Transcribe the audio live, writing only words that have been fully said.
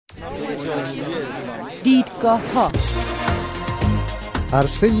دیدگاه‌ها،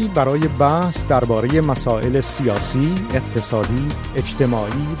 عرصه‌ای برای بحث درباره مسائل سیاسی، اقتصادی،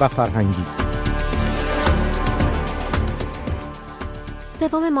 اجتماعی و فرهنگی.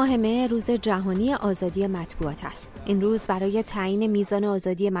 سوم ماه مه روز جهانی آزادی مطبوعات است. این روز برای تعیین میزان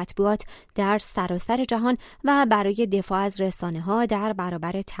آزادی مطبوعات در سراسر جهان و برای دفاع از رسانه‌ها در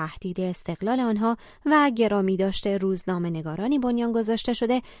برابر تهدید استقلال آنها و گرامی داشته روزنامه نگارانی بنیان گذاشته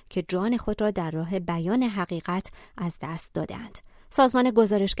شده که جان خود را در راه بیان حقیقت از دست دادند. سازمان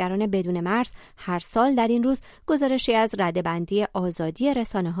گزارشگران بدون مرز هر سال در این روز گزارشی از رده‌بندی آزادی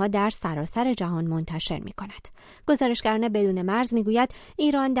رسانه‌ها در سراسر جهان منتشر می‌کند. گزارشگران بدون مرز می‌گوید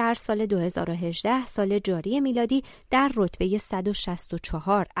ایران در سال 2018 سال جاری میلادی در رتبه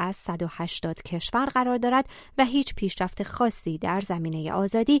 164 از 180 کشور قرار دارد و هیچ پیشرفت خاصی در زمینه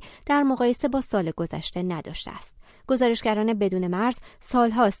آزادی در مقایسه با سال گذشته نداشته است. گزارشگران بدون مرز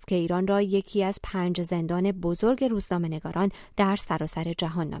سالهاست که ایران را یکی از 5 زندان بزرگ روزنامه‌نگاران در سراسر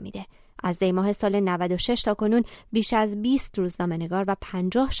جهان نامیده. از دی ماه سال 96 تا کنون بیش از 20 روزنامه‌نگار و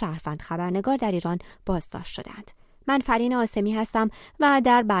 50 شهروند خبرنگار در ایران بازداشت شدند. من فرین آسمی هستم و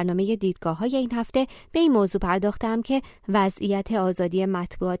در برنامه دیدگاه‌های این هفته به این موضوع پرداختم که وضعیت آزادی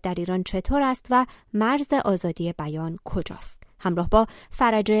مطبوعات در ایران چطور است و مرز آزادی بیان کجاست. همراه با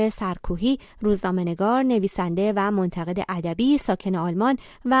فرج سرکوهی، روزنامه‌نگار، نویسنده و منتقد ادبی ساکن آلمان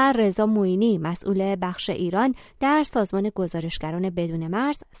و رضا معینی، مسئول بخش ایران در سازمان گزارشگران بدون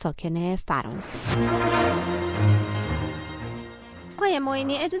مرز ساکن فرانسه. آقای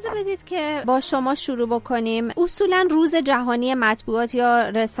معینی، اجازه بدید که با شما شروع بکنیم. اصولا روز جهانی مطبوعات یا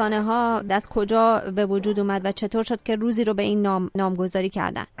رسانه ها از کجا به وجود اومد و چطور شد که روزی رو به این نامگذاری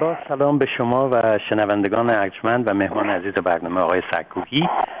کردن؟ با سلام به شما و شنوندگان ارجمند و مهمان عزیز برنامه آقای سرکوهی.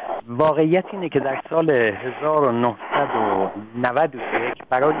 واقعیت اینه که در سال 1991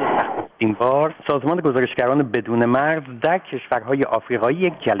 برای نخستین بار سازمان گزارشگران بدون مرز در کشورهای آفریقایی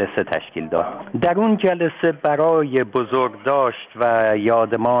یک جلسه تشکیل داد. در اون جلسه برای بزرگداشت و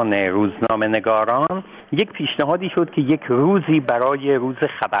یادمان روزنامه نگاران یک پیشنهادی شد که یک روزی برای روز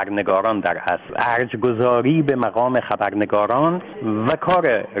خبرنگاران در اصل ارج‌گذاری به مقام خبرنگاران و کار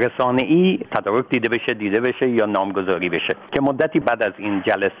رسانه‌ای تدارک دیده بشه یا نامگذاری بشه که مدتی بعد از این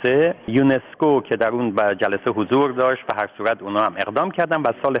جلسه یونسکو که در اون جلسه حضور داشت به هر صورت اونا هم اقدام کردن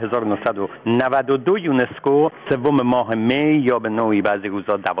و سال 1992 یونسکو سوم ماه می یا به نوعی بعضی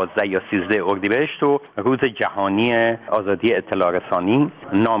روزا 12 یا 13 اردیبهشت رو روز جهانی آزادی اطلاع رسانی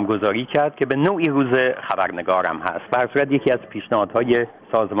نامگذاری کرد که به نوعی روز خبرنگار هم هست. به هر صورت یکی از پیشنهادهای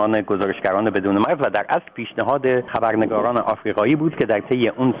سازمان گزارشگران بدون مرز و در اصل پیشنهاد خبرنگاران آفریقایی بود که در طی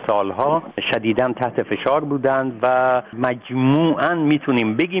اون سالها شدیداً تحت فشار بودند و مجموعاً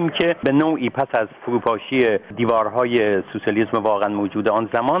میتونیم بگیم که به نوعی پس از فروپاشی دیوارهای سوسیالیسم واقعاً موجود آن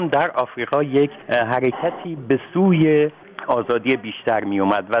زمان در آفریقا یک حرکتی به سوی آزادی بیشتر می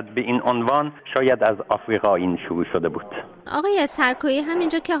اومد و به این عنوان شاید از آفریقا این شروع شده بود. آقای سرکوهی،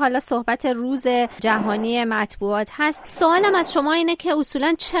 همینجا که حالا صحبت روز جهانی مطبوعات هست، سوالم از شما اینه که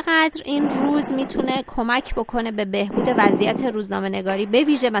اصولا چقدر این روز میتونه کمک بکنه به بهبود وضعیت روزنامه نگاری به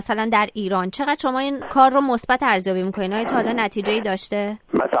ویژه مثلا در ایران؟ چقدر شما این کار رو مثبت ارزیابی میکنین؟ آیا تا حالا نتیجه‌ای داشته؟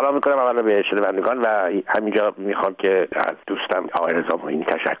 من سلام میکنم اولا به شنوندگان و همینجا میخوام که از دوستم آقای رضا معینی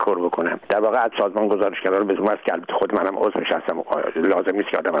تشکر بکنم. در واقع از سازمان گزارشگران بدون مرز که البته خود منم عضوش هستم، لازم نیست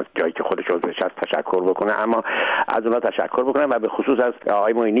که آدم از جایی که خودش عضوش هست تشکر بکنه، اما از اونها تشکر بکنم و به خصوص از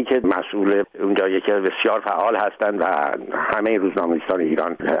آقای معینی که مسئول اونجا یکی بسیار فعال هستند و همه روزنامه‌نویسان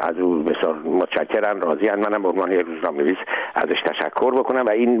ایران از او بسیار متشکرم، راضیم. منم به عنوان روزنامه‌نویس ازش تشکر بکنم و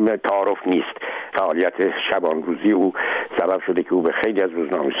این تعارف نیست. فعالیت شبانروزی او سبب شده که او به خیلی از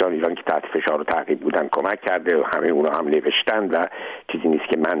روزنامه‌نویسان ایران که تحت فشار و تعقیب بودن کمک کرده و همه اونا هم نوشتند و چیزی نیست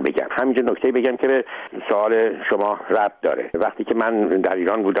که من بگم. همینجا نکته بگم که به سوال شما ربط داره. وقتی که من در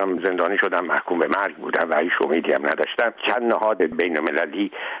ایران بودم، زندانی شدم، محکوم به مرگ بودم و هیچ امیدی هم نداشتم، چند نهاد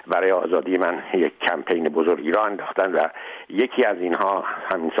بین‌المللی برای آزادی من یک کمپین بزرگی را انداختن و یکی از اینها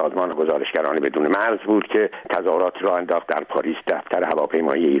همین سازمان گزارشگران بدون مرز بود که تظاهرات را انداخت در پاریس. دفتر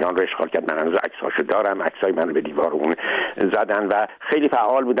هواپیمایی ایران را اشغال کرد. من هنوز عکساشو دارم، عکسای منو به دیوار اون زدن و خیلی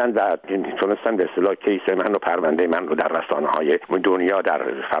فعال بودن و تونستن به اصطلاح کیس من و پرونده من رو در رسانه‌های دنیا، در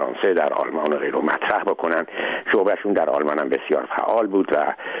فرانسه، در آلمان و غیره مطرح بکنن. شعبهشون در آلمان هم بسیار فعال بود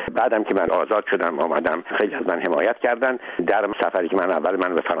و بعدم که من آزاد شدم آمدم، خیلی از من حمایت کردن. در سفری که من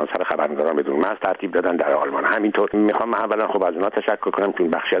به فرانسه خبرنگاران بدون مرز ترتیب دادن، در آلمان همینطور. میخوام اولا خب از اونها تشکر کنم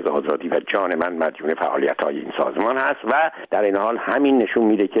چون بخشی از آزادی و جان من مدیون فعالیت‌های این سازمان هست و در این حال همین نشون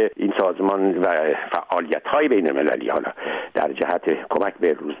میده که این سازمان و فعالیت‌های بین‌المللی حالا در جهت کمک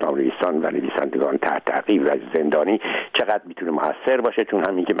به روزنامه‌نویسان و نویسندگان تحت تعقیب و زندانی چقدر میتونه موثر باشه، چون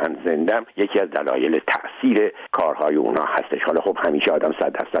همین که من زندم یکی از دلایل تأثیر کارهای اونا هستش. حالا خب همیشه آدم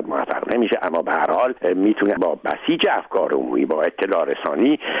 100% موفق نمیشه، اما به هر حال میتونه با بسیج افکار عمومی، با اطلاع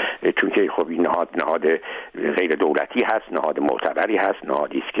رسانی، چون که خب این نهاد غیر دولتی هست، نهاد معتبری هست،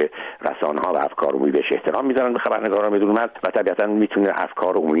 نهادی است که رسانه‌ها و افکار عمومی بهش احترام میذارن به خبرنگاران بدون مرز و طبیعتاً میتونه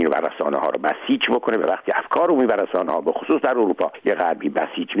افکار عمومی و رسانه‌ها رو بسیج بکنه. و وقتی افکار عمومی و رسانه‌ها به خصوص در اروپا یه غربی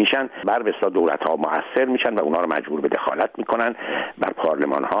بسیج میشن، بر بسا دولت‌ها مؤثر میشن و اونها رو مجبور به دخالت میکنن بر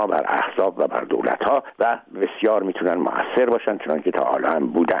پارلمان‌ها، بر احزاب و بر دولت‌ها و بسیار میتونن مؤثر باشن، چنانکه تا حالا هم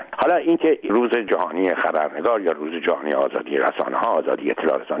بودن. حالا اینکه روز جهانی خبرنگار یا روز جهانی آزادی رسانه‌ها، آزادی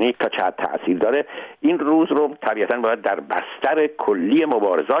اطلاع رسانی تا چقدر تأثیر داره، این روز رو طبیعتاً باید در بستر کلی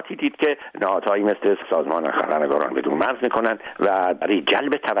مبارزاتی دید که نهادهایی مثل سازمان خبرنگاران بدون مرز میکنن و برای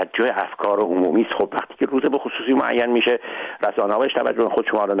جلب توجه افکار عمومی. خب وقتی که روز به خصوصی معین میشه، رسانه‌ها بهش توجه، خود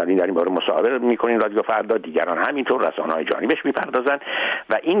شما الان در این باره مصاحبه میکنین، رادیو فردا، دیگران همینطور، رسانه‌های جهانی بهش میپردازن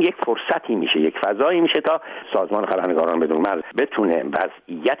و این یک فرصتی میشه، یک فضایی میشه تا سازمان خبرنگاران بدون مرز بتونه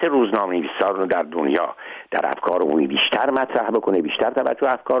وضعیت روزنامه‌نویسان رو در دنیا در افکار عمومی بیشتر مطرح بکنه، بیشتر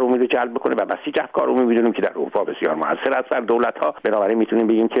توجه افکار عمومی رو جلب بکنه و بسیج افکار عمومی میدونیم که در اروپا بسیار موثر است در دولت‌ها، بنابراین میتونیم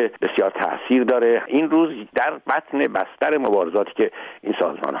بگیم که بسیار تاثیر داره. این روز در بطن بستر مبارزاتی که این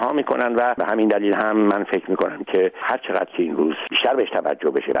سازمان‌ها میکنن و به همین دلیل هم من فکر میکنم که هر چقدر که این روز بیشتر بهش توجه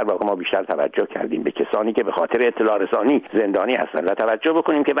بشه، در واقع ما بیشتر توجه کردیم به کسانی که به خاطر اطلاع رسانی زندانی هستن و توجه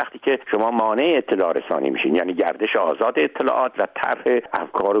بکنیم که وقتی که شما مانع اطلاع رسانی میشین، یعنی گردش آزاد اطلاعات و طرح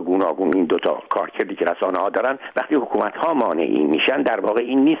افکار گوناگون، این دوتا کارکردی که رسانه‌ها دارن، وقتی حکومت‌ها مانعی میشن، در واقع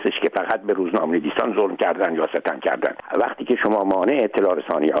این نیستش که فقط به روزنامه‌نویسان ظلم کردن یا ستم کردن. وقتی که شما مانع اطلاع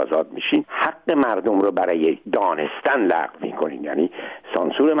رسانی آزاد میشین، حق مردم رو برای دانستن لغو میکنین، یعنی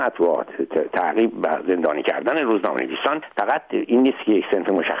سانسور مطبوعات، تعقیب و زندانی کردن روزنامه‌نویسان فقط این نیست که یک صنف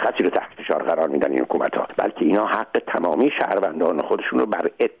مشخصی رو تحت فشار قرار میدن این حکومت‌ها، بلکه اینا حق تمامی شهروندان خودشون رو بر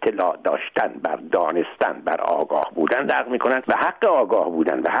اطلاع داشتن، بر دانستن، بر آگاه بودن لغو میکنن و حق آگاه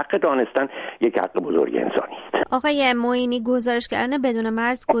بودن و حق دانستن یک حق بزرگ انسانی است. آقای معینی، گزارشگران بدون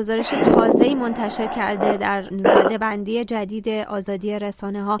مرز گزارش تازه‌ای منتشر کرده در رده‌بندی جدید آزادی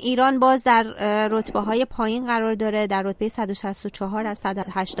رسانه‌ها. ایران باز در رتبه‌های پایین قرار داره، در رتبه 164 از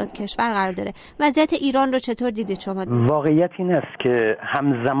 180 کشور قرار داره. وضعیت ایران رو چطور دیدید شما؟ واقعیت این است که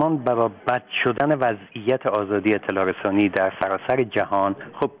همزمان با بد شدن وضعیت آزادی اطلاع رسانی در سراسر جهان،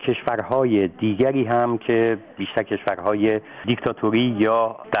 خب کشورهای دیگری هم که بیشتر کشورهای دیکتاتوری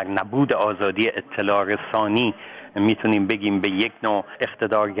یا در نبود آزادی اطلاع رسانی میتونیم بگیم به یک نوع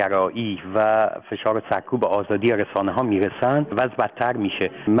اقتدارگرایی و فشار سرکوب آزادی رسانه ها میرسن، وضع بدتر میشه.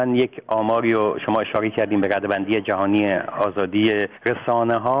 من یک آماری رو شما اشاره کردیم به رده‌بندی جهانی آزادی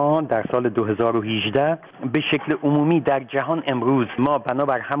رسانه ها در سال 2018 به شکل عمومی در جهان امروز ما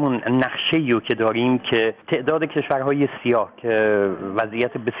بنابر همون نقشه‌ای که داریم که تعداد کشورهای سیاه که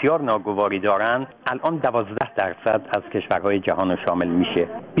وضعیت بسیار ناگواری دارن الان 12% از کشورهای جهان شامل میشه.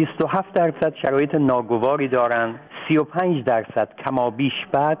 27% شرایط ناگواری دارن، 35% کمابیش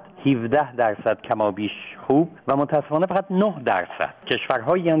بد، 17% کمابیش خوب و متاسفانه فقط 9%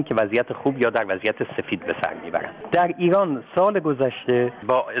 کشورهایی هستند که وضعیت خوب یا در وضعیت سفید به سر میبرند. در ایران سال گذشته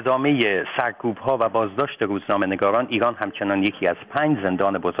با ادامه سرکوب‌ها و بازداشت روزنامه نگاران، ایران همچنان یکی از 5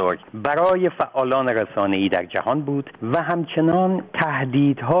 زندان بزرگ برای فعالان رسانه‌ای در جهان بود و همچنان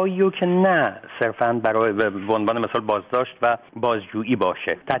تهدیدهایی که نه صرفاً برای به عنوان مثال بازداشت و بازجویی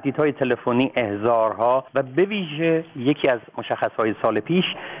باشه، تهدیدهای تلفنی، احضارها و به ویژه یکی از مشخصهای سال پیش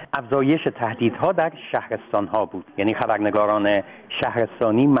افزایش تهدیدها در شهرستانها بود. یعنی خبرنگاران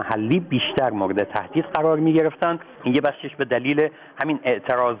شهرستانی محلی بیشتر مورد تهدید قرار می گرفتند. این یه بخشش به دلیل همین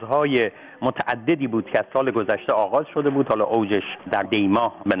اعتراضهای متعددی بود که از سال گذشته آغاز شده بود، حالا اوجش در دی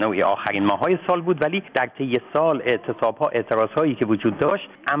ماه به نوعی آخرین ماهای سال بود، ولی در طی سال اعتصابها، اعتراضهایی که وجود داشت،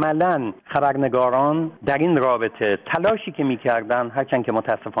 عملاً خبرنگاران در این رابطه تلاشی که می‌کردن، هرچند که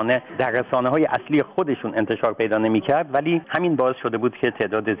متاسفانه در رسانه‌های اصلی خودشون انتشار پیدا نمی‌کرد، ولی همین باعث شده بود که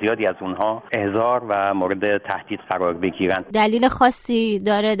تعداد زیادی از اونها احضار و مورد تهدید قرار بگیرن. دلیل خاصی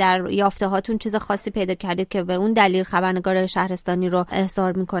داره در یافته‌هاتون؟ چیز خاصی پیدا کردید که به اون دلیل خبرنگار شهرستانی رو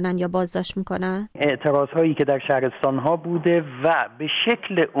احضار می‌کنن یا بازداشت می‌کنن؟ اعتراضهایی که در شهرستان‌ها بوده و به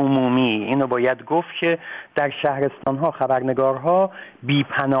شکل عمومی اینو باید گفت که در شهرستان‌ها خبرنگارها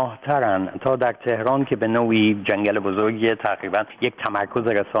بی‌پناه‌ترن تا در تهران که به نوعی جنگل بزرگی، تقریبا یک تمرکز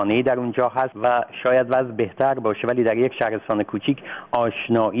رسانه‌ای در اونجا هست و شاید وضع بهتر باشه، ولی در یک شهرستان کوچیک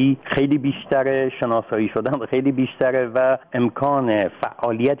آشنایی اجتماعی خیلی بیشتره، شناسایی شدن خیلی بیشتره و امکان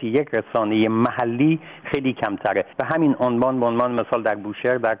فعالیت یک رسانه محلی خیلی کمتره. و همین عنوان به عنوان مثال در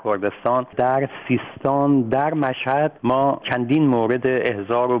بوشهر، در کردستان، در سیستان، در مشهد ما چندین مورد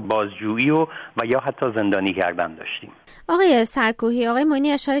احضار و بازجویی و یا حتی زندانی کردن داشتیم. آقای سرکوهی، آقای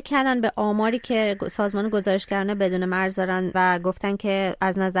معینی اشاره کردن به آماری که سازمان گزارشگران بدون مرز دارن و گفتن که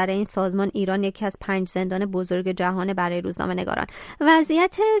از نظر این سازمان ایران یکی از 5 زندان بزرگ جهان برای روزنامه نگاران.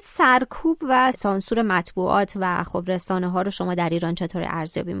 وضعیت سرکوب و سانسور مطبوعات و خب رسانه‌ها رو شما در ایران چطور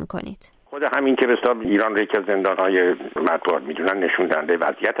ارزیابی می‌کنید؟ خود همین که بسیار ایران رو یکی از زندان‌های مطبوعات می‌دونن نشون دهنده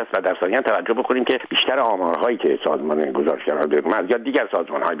وضعیت است و در ثانیاً توجه بکنیم که بیشتر آمارهایی که سازمان گزارشگران بدون مرز یا دیگر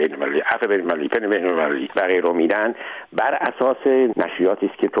سازمان‌های بین‌المللی، عفو بین‌المللی، فن بین‌المللی و غیره میدن بر اساس نشریاتی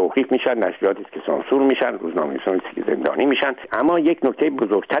است که توقیف میشن، نشریاتی است که سانسور میشن، روزنامه‌نویسانی است که زندانی میشن. اما یک نکته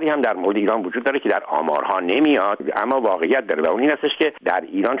بزرگتری هم در مورد ایران وجود داره که در آمارها نمیاد اما واقعیت داره و اون این هستش که در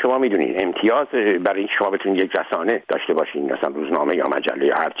ایران شما می‌دونید امتیاز برای اینکه شما بتونید یک رسانه داشته باشین، مثلا روزنامه یا مجله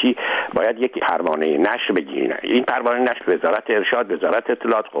یا هرچی، باید یک پروانه نشر بگیرین. این پروانه نشر وزارت ارشاد، وزارت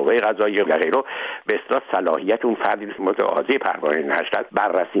اطلاعات، قوه قضاییه و غیره به اصطلاح صلاحیت اون فردی متقاضی پروانه نشر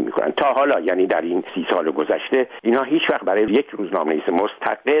بررسی میکنن. تا حالا یعنی در این 30 سال گذشته اینا هیچ وقت برای یک روزنامه‌نویس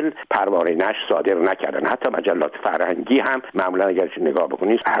مستقل پروانه نشر صادر نکردن. حتی مجلات فرهنگی هم معمولا اگر نگاه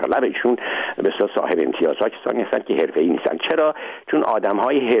بکنید اغلب ایشون به اصطلاح صاحب امتیازها کسانی هستن که حرفه‌ای نیستن. چرا؟ چون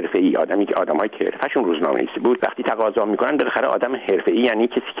آدم‌های حرفه‌ای، آدمایی که حرفشون روزنامه‌نویسی بود، وقتی تقاضا میکنن بالاخره آدم حرفه‌ای یعنی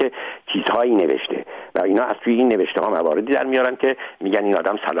کسی که چیزهایی نوشته و اینا از توی این نوشته ها مواردی در میارن که میگن این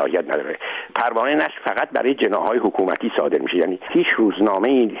آدم صلاحیت نداره. پروانه نشر فقط برای جناح‌های حکومتی صادر میشه، یعنی هیچ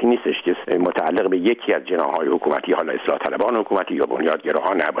روزنامه‌ای نیستش که متعلق به یکی از جناح‌های حکومتی، حالا اصلاح طلبان حکومتی یا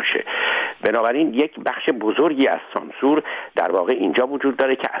بنیادگراها نباشه. بنابراین یک بخش بزرگی از سانسور در واقع اینجا وجود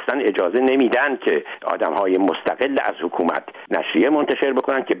داره که اصلا اجازه نمیدن که آدم‌های مستقل از حکومت نشریه منتشر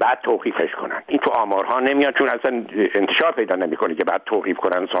بکنن که بعد توقیفش کنن. این تو آمارها نمیاد چون اصلا انتشار پیدا نمیکنه که بعد توقیف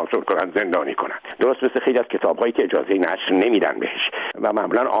کنن، سانسور کنن، زندانی کنن. درست مثل خیلی از کتاب‌هایی که اجازه نشر نمیدن بهش و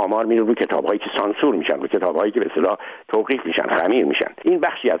معمولا آمار میره روی کتاب‌هایی که سانسور میشن، روی کتاب‌هایی که به اصطلاح توقیف میشن، خمیر میشن. این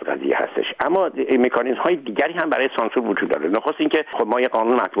بخشی از قضیه هستش. اما مکانیزم‌های دیگری هم برای سانسور وجود داره. نخست اینکه خب ما یه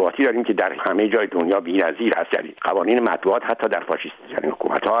قانون مطبوعاتی داریم که در همه جای دنیا بی‌نظیر هست. یعنی قوانین مطبوعات حتی در فاشیست‌ترین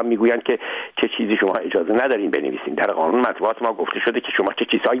حکومت‌ها هم میگویند که چه چیزی شما اجازه ندارین بنویسین. در قانون مطبوعات ما گفته شده که شما چه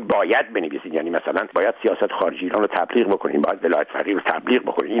چیزهایی باید بنویسین. یعنی مثلا باید سیاست خارجی ایران رو تبلیغ بکنین، باید ولایت فقیه رو تبلیغ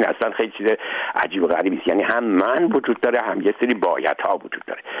بکنین. این اصلا خیلی چیز عجیب و غریبی است. یعنی هم من وجود داره، هم یه سری بایدها وجود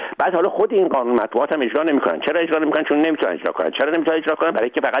داره. بعد حالا خود این قانون مطبوعات هم اجرا نمی‌کنن. چرا اجرا نمی‌کنن؟ چون نمی‌تونن اجرا کنن. چرا نمی‌تونن اجرا کنن؟ برای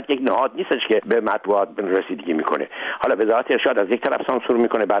اینکه فقط یک نهاد نیستش که به مطبوعات رسیدگی می‌کنه. حالا وزارت ارشاد از یک طرف سانسور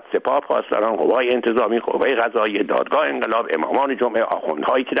می‌کنه، بعد سپاه، پاسداران، قوای انتظامی، قوه قضاییه، دادگاه انقلاب، امامان جمعه،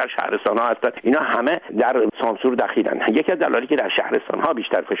 آخوندهایی که در شهرستان‌ها هستند، اینا همه در سانسور دخیلن. یکی از دلایلی که در شهرستان‌ها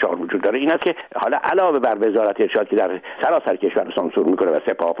بیشتر فشار وجود داره این است که حالا علاوه بر وزارت ارشاد که در سراسر کشور سانسور می‌کنه و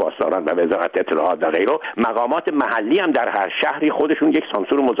سپاه، پاسداران و وزارت اطلاعات و غیره، مقامات محلی هم در هر شهری خودشون یک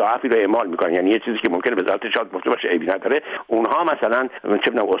سانسور مضاعفی رو اعمال می‌کنن. یعنی یه چیزی که ممکنه وزارت ارشاد گفته باشه عیبی نداره، اونها مثلا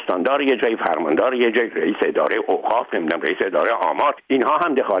چه می‌دونم استاندار یه جای، فرماندار یه جای، رئیس اداره اوقاف، نمی‌دونم رئیس اداره آمار، اینها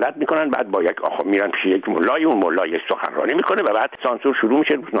هم دخالت می‌کنن. بعد با یک میرن پیش یک مولای، اون مولای یک سخنرانی می‌کنه و بعد سانسور شروع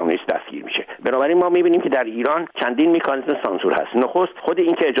میشه، روزنامه‌نویس دستگیر میشه. بنابراین ما می‌بینیم که در ایران چندین مکانیزم سانسور هست. نخست خود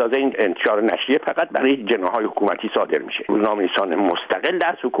این که اجازه این انتشار نشریه فقط برای جناح‌های حکومتی صادر میشه. روزنامه‌نویسان مستقل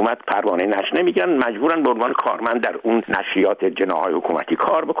از حکومت پروانه نشر نمیگیرن، مجبورن به عنوان کارمند در اون نشریات جناح‌های حکومتی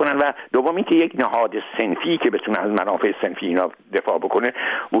کار بکنن. و دوم اینکه یک نهاد صنفی که بتونه از منافع صنفی اینا دفاع بکنه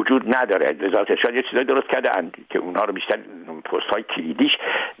وجود نداره. وزارت ارشاد یه چیزایی درست کرده که اونها رو بیشتر پست‌های کلیدیش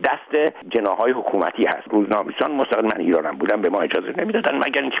دست جناح‌های حکومتی هست. روزنامه‌نویسان مستقل، من ایرانم بودم، به ما اجازه نمیدادن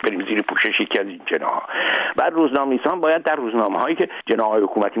مگر اینکه بریم زیر پوشش یکی از این جناح‌ها. بعد روزنامه‌نویسان باید در روزنامه‌هایی که جناح‌های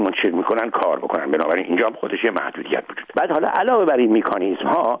حکومتی منتشر می‌کنن کار بکنن. بنابراین اینجا هم خودش یه محدودیت وجود. بعد حالا علاوه بر این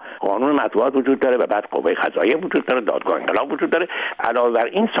مکانیزم‌ها قانون مطبوعات وجود داره و بعد قوه قضاییه وجود داره، دادگاه انقلاب وجود داره. علاوه بر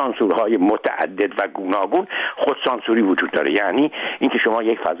این سانسورهای متعدد و گوناگون خود سانسوری وجود داره. یعنی اینکه شما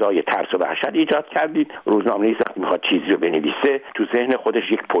یک فضای ترس و وحشت ایجاد کردید. روزنامه‌نویس وقتی می‌خواد چیزی رو بنویسه تو ذهن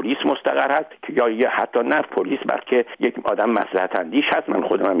خودش یک پلیس مستقر هست که یا حتی نه پلیس بلکه یک آدم مصلحت اندیش هست. من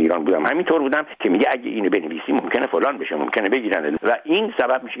خودم ایران بودم همینطور بودم که میگه اگه اینو بنویسی ممکنه فلان بشه، ممکنه بگیرن و این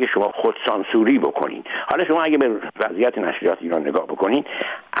سبب میشه که شما خود سانسوری بکنین. حالا شما اگه به وضعیت نشریات ایران نگاه بکنین،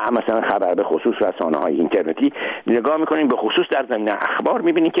 مثلا خبر به خصوص رسانه‌های اینترنتی نگاه می‌کنین، به خصوص در زمینه اخبار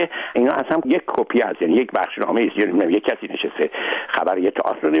می‌بینید که اینا اصلا یک کپی از، یعنی یک بخشنامه است، یعنی یک کسی نشسته خبر یه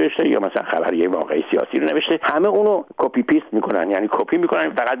تئاتر رو نوشته یا مثلا خبر یه واقعه سیاسی رو نوشته، همه اونو کپی پیست پیست میکنن، یعنی کپی میکنن،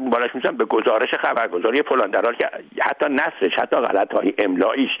 فقط بالاش میذارن به گزارش خبرگزاری فلان، در حالی که حتی نصرش، حتی غلط‌های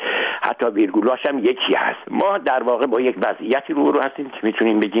املاییش، حتی ویرگولاش هم یکی هست. ما در واقع با یک وضعیتی رو هستیم که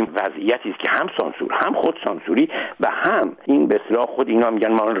میتونیم بگیم وضعیتی است که هم سانسور، هم خود سانسوری و هم این به اصطلاح خود اینا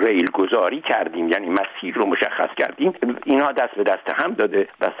میگن ما ریل گذاری کردیم، یعنی مسیر رو مشخص کردیم. اینا دست به دست هم داده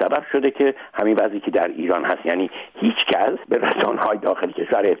و سبب شده که همین وضعی که در ایران هست، یعنی هیچ کس به رسانه‌های داخل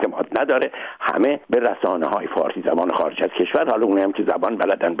کشور اعتماد نداره، همه به رسانه‌های فارسی زبان خارج از کشور، حالا اونایی هم که زبان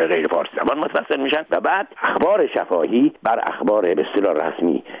بلدن به غیر فارسی زبان متوسل میشن و بعد اخبار شفاهی بر اخبار به اصطلاح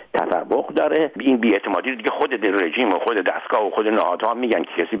رسمی تفوق داره. این بی‌اعتمادی دیگه خود رژیم و خود دستگاه و خود نهادها میگن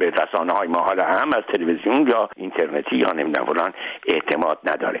که کسی به رسانه‌های ما حالا هم از تلویزیون یا اینترنتی یا نمیدونم فلان اعتماد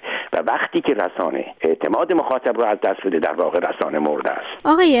نداره و وقتی که رسانه اعتماد مخاطب رو از دست بده، در واقع رسانه مرده است.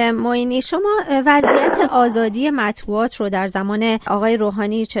 آقای معینی، شما وضعیت آزادی مطبوعات رو در زمان آقای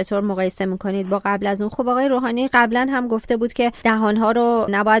روحانی چطور مقایسه میکنید با قبل از اون؟ خب آقای روحانی قبلا هم گفته بود که دهانها رو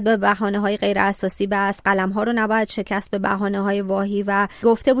نباید به بهانه‌های غیر اساسی بست، قلم‌ها رو نباید شکست به بهانه‌های واهی و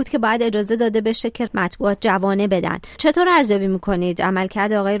گفته بود که باید اجازه داده بشه که مطبوعات جوانه بدن. چطور ارزیابی میکنید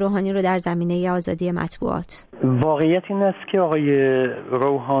عملکرد آقای روحانی رو در زمینه آزادی مطبوعات؟ واقعیت این است که آقای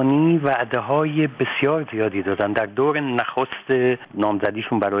روحانی وعده‌های بسیار زیادی دادن در دور نخست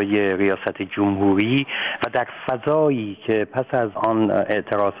نامزدیشون برای ریاست جمهوری و در فضایی که پس از آن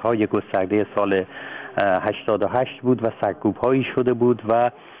اعتراض‌های گسترده سال 88 بود و سرکوهی شده بود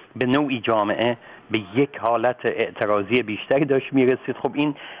و به نوعی جامعه به یک حالت اعتراضی بیشتری داشت میرسید. خب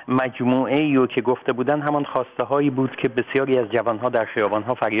این مجموعه‌ای رو که گفته بودن همان خواسته هایی بود که بسیاری از جوانها در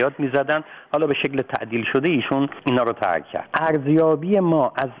خیابانها فریاد میزدن، حالا به شکل تعدیل شده ایشون اینا رو ترک کرد. ارزیابی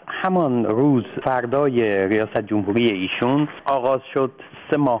ما از همان روز فردای ریاست جمهوری ایشون آغاز شد.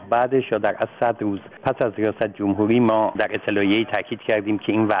 3 ماه بعدش یا در از 100 روز پس از ریاست جمهوری ما در اطلاعیه‌ای تاکید کردیم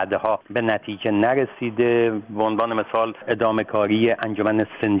که این وعده ها به نتیجه نرسیده. به عنوان مثال ادامه کاری انجمن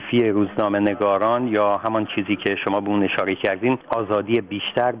صنفی روزنامه نگاران یا همان چیزی که شما به اون اشاره کردین، آزادی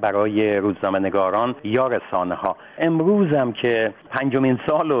بیشتر برای روزنامه نگاران یا رسانه ها. امروز هم که 5مین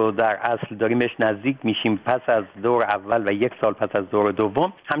سال رو در اصل داریم بهش نزدیک میشیم پس از دور اول و 1 سال پس از دور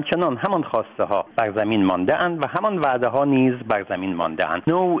دوم، همچنان همان خواسته ها بر زمین مانده اند و همان وعده ها نیز بر زمین مانده اند.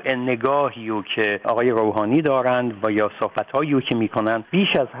 نوع نگاهی رو که آقای روحانی دارند و یا صحبت‌هایی رو که میکنن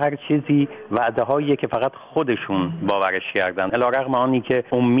بیش از هر چیزی وعده‌هایی که فقط خودشون باورش کردن، علی‌رغم آنی که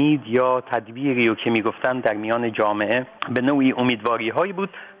امید یا تدبیری رو که میگفتن در میان جامعه به نوعی امیدواری‌هایی بود،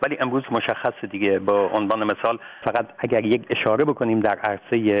 ولی امروز مشخصه دیگه. با عنوان مثال فقط اگر یک اشاره بکنیم در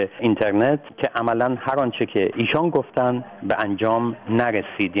عرصه اینترنت که عملاً هر آنچه که ایشان گفتن به انجام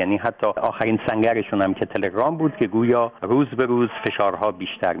نرسید، یعنی حتی آخرین سنگرشون هم که تلگرام بود که گویا روز به روز فشارها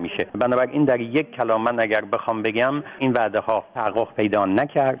بیشتر میشه. بنابراین در یک کلام من اگر بخوام بگم این وعده ها تحقق پیدا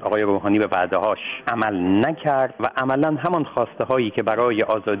نکرد، آقای روحانی به وعده هاش عمل نکرد و عملاً همان خواسته هایی که برای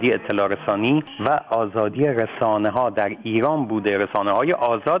آزادی اطلاع رسانی و آزادی رسانه ها در ایران بوده، رسانه های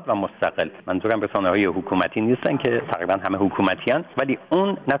آزاد و مستقل، منظورم رسانه های حکومتی نیستن که تقریبا همه حکومتی هستند، ولی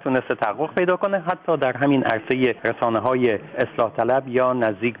اون نتونسته تحقق پیدا کنه. حتی در همین عرصه رسانه های اصلاح طلب یا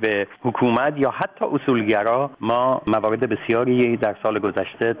نزدیک به حکومت یا حتی اصولگرا ما موارد بسیاری در سال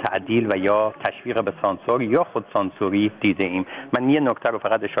گذشته تعدیل و یا تشویق به سانسور یا خود سانسوری دیده ایم. من یه نکته رو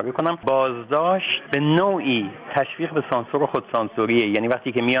فقط اشاره کنم، بازداشت به نوعی تشویق به سانسور و خود سانسوریه. یعنی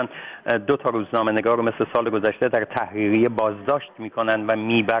وقتی که میان 2 تا روزنامه نگار رو مثل سال گذشته در تحریریه بازداشت میکنن و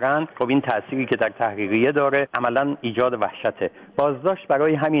میبرن، خب این تأثیری که در تحریریه داره عملاً ایجاد وحشته. بازداشت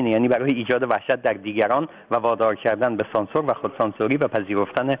برای همینه، یعنی برای ایجاد وحشت در دیگران و وادار کردن به سانسور و خود سانسوری و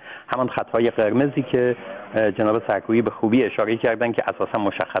پذیرفتن همان خطهای قرمزی که جناب سرکوهی به خوبی اشاره کردن که اساسا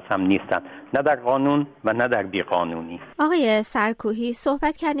مشخص هم نیستن، نه در قانون و نه در بیقانونی. آقای سرکوهی،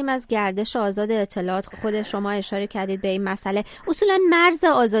 صحبت کردیم از گردش آزاد اطلاعات، خود شما اشاره کردید به این مسئله. اصولا مرز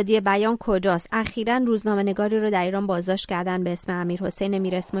آزادی بیان کجاست؟ اخیراً روزنامه‌نگاری رو در ایران بازداشت کردن به اسم امیرحسین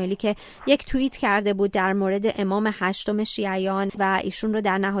میراسماعیلی که یک توییت کرده بود در مورد امام 8 شیعیان و ایشون رو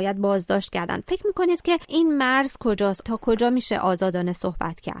در نهایت بازداشت کردن. فکر می‌کنید که این مرز کجاست؟ تا کجا میشه آزادانه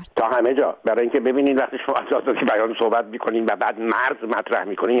صحبت کرد؟ تا همه جا. برای اینکه ببینید وقتی شما از آزادی بیان صحبت می‌کنین و بعد مرز مطرح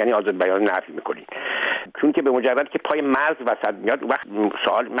می‌کنین، یعنی آزادی بیان نفی می‌کنین. چون که به مجرد که پای مرز وسط میاد، وقت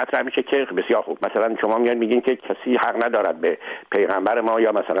سوال مطرح میشه که بسیار خوب، مثلا شما میاد میگین که کسی حق ندارد به پیغمبر ما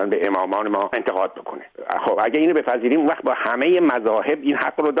یا مثلا به امامان ما انتقاد بکنه. خب اگه اینو بپذیریم، وقت با همه مذاهب این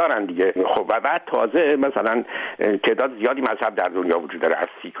حق رو دارن دیگه. خب و بعد تازه مثلا تعداد زیادی مذهب در دنیا وجود داره، از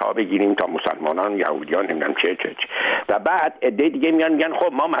سیک‌ها بگیریم تا مسلمانان، یهودیان، نمیدونم چه. و بعد عده دیگه میگن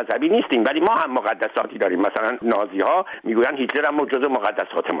خب ما مذهبی نیستیم ولی ما هم مقدساتی داریم. مثلا نازی‌ها میگوین هیتلر هم جزء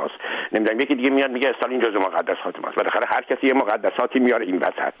مقدسات ماست، نمیدونم یکی دیگه میگه استالین جزء مقدسات ماست. بالاخره هر کسی یه مقدساتی میاره این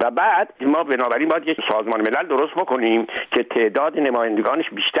وسط. و بعد ما بنابراین باید یک سازمان ملل درست بکنیم که تعداد نمایندگانش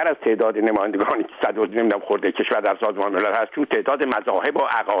بیشتر از تعداد نمایندگان 100 نمیدونم خورده کشور در سازمان ملل هست، چون تعداد مذاهب و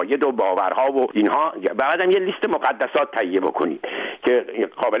عقاید و باورها و اینها. بعدم یه لیست مقدسات تهیه بکنید که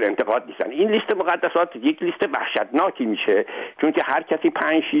قابل انتقاد نیستن. این لیست مقدسات یک لیست وحشتناکی میشه، چون که هر کسی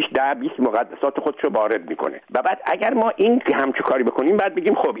 5 6 10 20 مقدسات خودش رو وارد میکنه. و بعد اگر ما این همچین کاری بکنیم بعد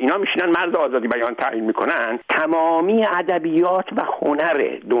بگیم خب اینا میشینن مرز آزادی بیان تعیین میکنن، تمامی ادبیات و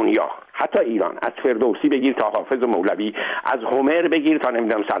هنر دنیا، حتی ایران، از فردوسی بگیر تا حافظ و مولوی، از هومر بگیر تا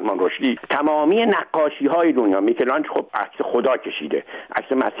نمیدونم سلمان رشدی، تمامی نقاشی های دنیا، میکلانج خب عکس خدا کشیده،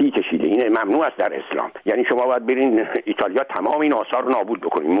 عکس مسیح کشیده، این ممنوع است در اسلام. یعنی شما باید برین ایتالیا تمام این آثار رو نابود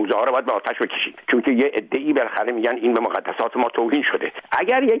بکنین، موزه ها رو باید به آتش بکشید، چون که یه عده‌ای بالاخره میگن این به مقدسات ما توهین شده.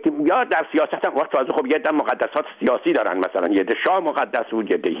 اگر یک یا در سیاست هم وقت تازه خب یه عده مقدسات سیاسی دارن، مثلا یه عده شاه مقدس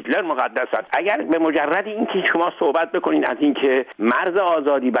بود، یه عده هیتلر مقدس است. اگر به مجرد اینکه شما صحبت بکنین از اینکه مرز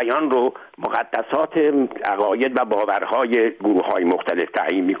آزادی بیان رو مقدسات عقاید و باورهای گروه‌های مختلف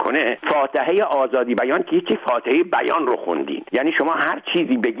تعیین میکنه، فاتحه آزادی بیان که یکی فاتحه بیان رو خوندین، یعنی شما هر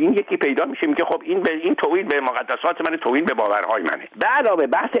چیزی بگین یکی پیدا میشه میگه خب این توهین به مقدسات منه، توهین به باورهای منه. به علاوه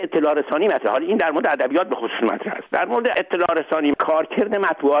بحث اطلاع رسانی مثلا، حالا این در مورد ادبیات به خصوص مطرح است. در مورد اطلاع رسانی کارکرد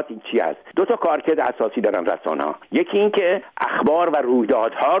مطبوعات چی است؟ دو تا کارکرد اساسی دارن رسانه‌ها. یکی این که اخبار و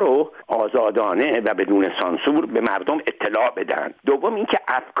رویدادها رو آزادانه و بدون سانسور به مردم اطلاع بدن. دوم این که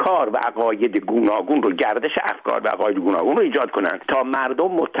افکار و عقاید گوناگون رو، گردش افکار و عقاید گوناگون رو ایجاد کنن تا مردم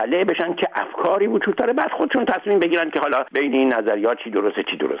مطلع بشن که افکاری وجود داره، بعد خودشون تصمیم بگیرن که حالا بین این نظریات چی درسته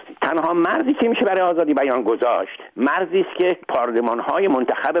چی درست نیست. تنها مرزی که میشه برای آزادی بیان گذاشت مرزی است که پارلمان‌های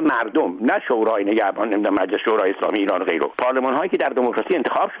منتخب مردم، نه شورای نگهبان، نمیدونم مجلس شورای اسلامی ایران و غیره، پارلمان‌هایی که در دموکراسی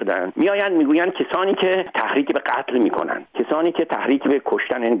انتخاب شدن میآیند میگویند کسانی که تحریک به قتل میکنن، کسانی که تحریک به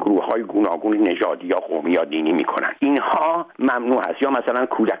کشتن این گروه‌های گوناگون نژادی یا قومی یا دینی میکنن، اینها ممنوع است. یا مثلا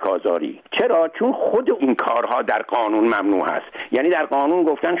کودک آزاری. چرا؟ چون خود این کارها در قانون ممنوع است. یعنی در قانون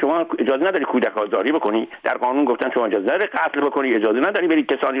گفتن شما اجازه نداری کودک آزاری بکنی، در قانون گفتن شما اجازه نداری قتل بکنی، اجازه نداری بری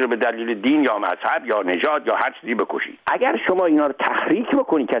کسانی رو به دلیل دین یا مذهب یا نژاد یا هر چیزی بکشی. اگر شما اینا رو تحریک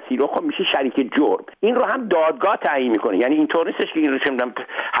بکنی کسی رو، خب میشه شریک جرم. این رو هم دادگاه تعیین میکنه. یعنی اینطور نیستش که این رو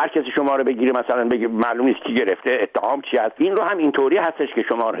هر کسی شما رو بگیره مثلا بگه معلوم نیست کی گرفته، اتهام چی است. این رو هم اینطوری هستش که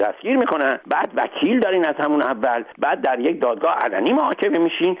شما رو دستگیر میکنن، بعد وکیل دارین از همون اول، بعد در یک دادگاه علنی محاکمه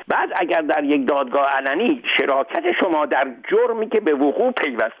میشین، بعد اگر در یک دادگاه علنی شراکت شما در جرمی که به وقوع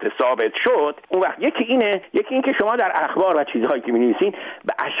پیوسته ثابت شد، اون وقت یکی اینه، یکی این که شما در اخبار و چیزهایی که می‌نویسین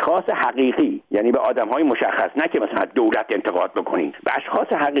به اشخاص حقیقی، یعنی به آدم‌های مشخص، نه که مثلا دولت انتقاد بکنین، به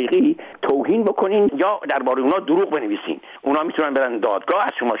اشخاص حقیقی توهین بکنین یا درباره اونها دروغ بنویسین. اونا میتونن برن دادگاه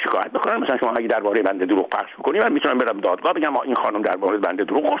از شما شکایت بکنن. مثلا شما اگه درباره بنده دروغ پخش بکنید، من میتونم برم دادگاه بگم این خانم درباره بنده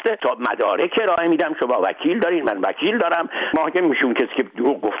دروغ گفته، تا مدارک ارائه میدم، شما وکیل دارین، من وکیل دارم، محاکم میشون کسی که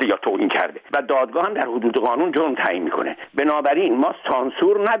دروغ گفته یا توهین کرده و دادگاه هم در حدود قانون جرم تعیین میکنه. بنابراین ما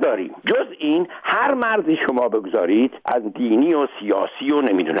سانسور نداریم. جز این هر مرزی شما بگذارید، از دینی و سیاسی و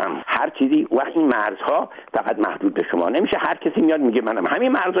نمیدونم هر چیزی، وقت این مرزها فقط محدود به شما نمیشه. هر کسی میاد میگه منم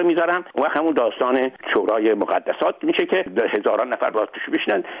همین مرزو میذارم، وقت همون داستان شورای مقدسات میشه که هزاران نفر باز توش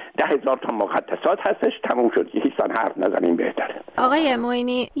بشینن، 10,000 تا مقدسات هستش، تموم شد. هیچ حرف نزنیم بهتره. آقای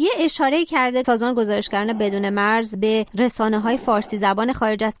معینی یه اشاره کرده سازمان گزارشگران بدون مرز به رسانه‌های فارسی زبان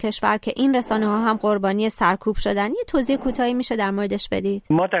خارج از کشور که این رسانه‌ها هم قربانی سرکوب شدن. یه توضیح کوتاهی میشه در موردش بدید؟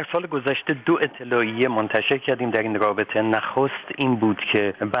 ما در سال گذشته 2 اطلاعیه منتشر کردیم در این رابطه. نخست این بود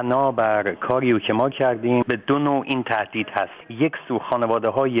که بنابر کاریو که ما کردیم به 2 نوع این تهدید هست. یک سو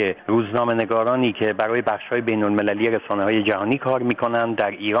خانواده‌های روزنامه نگارانی که برای بخش‌های بین‌المللی رسانه‌های جهانی کار می‌کنند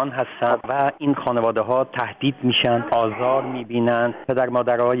در ایران هستند و این خانواده‌ها تهدید میشن، آزار می‌بینن، پدر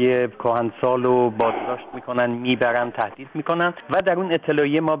مادرای کهنسال رو بازداشت می‌کنن، میبرن، تهدید می‌کنن و در اون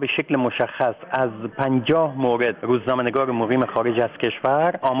اطلاعیه ما به شکل مشخص از 50 مورد روزنامه‌نگار مقیم خارج از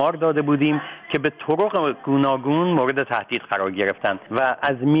کشور آمار داده بودیم که به طرق گوناگون مورد تهدید قرار گرفتند و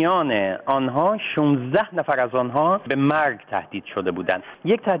از میان آنها 16 نفر از آنها به مرگ تهدید شده بودند.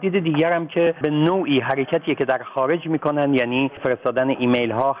 یک تهدید دیگر هم که به نوعی حرکتیه که در خارج میکنن، یعنی فرستادن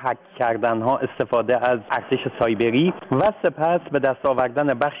ایمیل ها، هک کردن ها، استفاده از ارتش سایبری و سپس به دست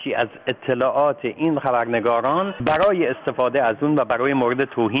آوردن بخشی از اطلاعات این خبرنگاران برای استفاده از اون و برای مورد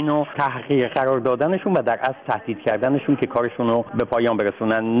توهین و تحقیر قرار دادنشون و در اصل تهدید کردنشون که کارشون رو به پایان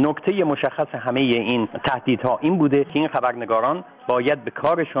برسونن. نکته مشخص همه این تهدیدها این بوده که این خبرنگاران باید به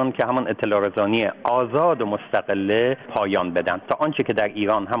کارشون که همان اطلاع رسانی آزاد و مستقله پایان بدن تا آنچه که در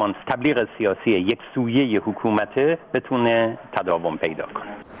ایران همان تبلیغ سیاسی یک سویه حکومت بتونه تداوم پیدا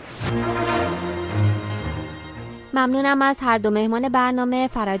کنه. ممنونم از هر دو مهمان برنامه،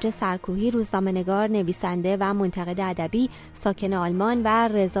 فرج سرکوهی، روزنامه نگار، نویسنده و منتقد ادبی، ساکن آلمان، و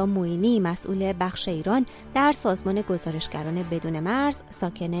رضا معینی، مسئول بخش ایران در سازمان گزارشگران بدون مرز،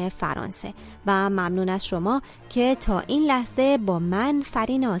 ساکن فرانسه. و ممنون از شما که تا این لحظه با من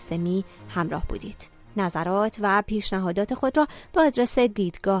فرین آسمی همراه بودید. نظرات و پیشنهادات خود را با آدرس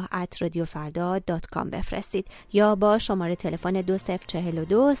دیدگاه @radiofarda.com بفرستید یا با شماره تلفن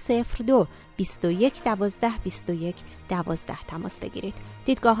 2042 02 21 12 21 12 تماس بگیرید.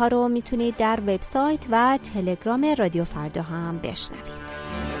 دیدگاه ها رو میتونید در وبسایت و تلگرام رادیو فردا هم بشنوید.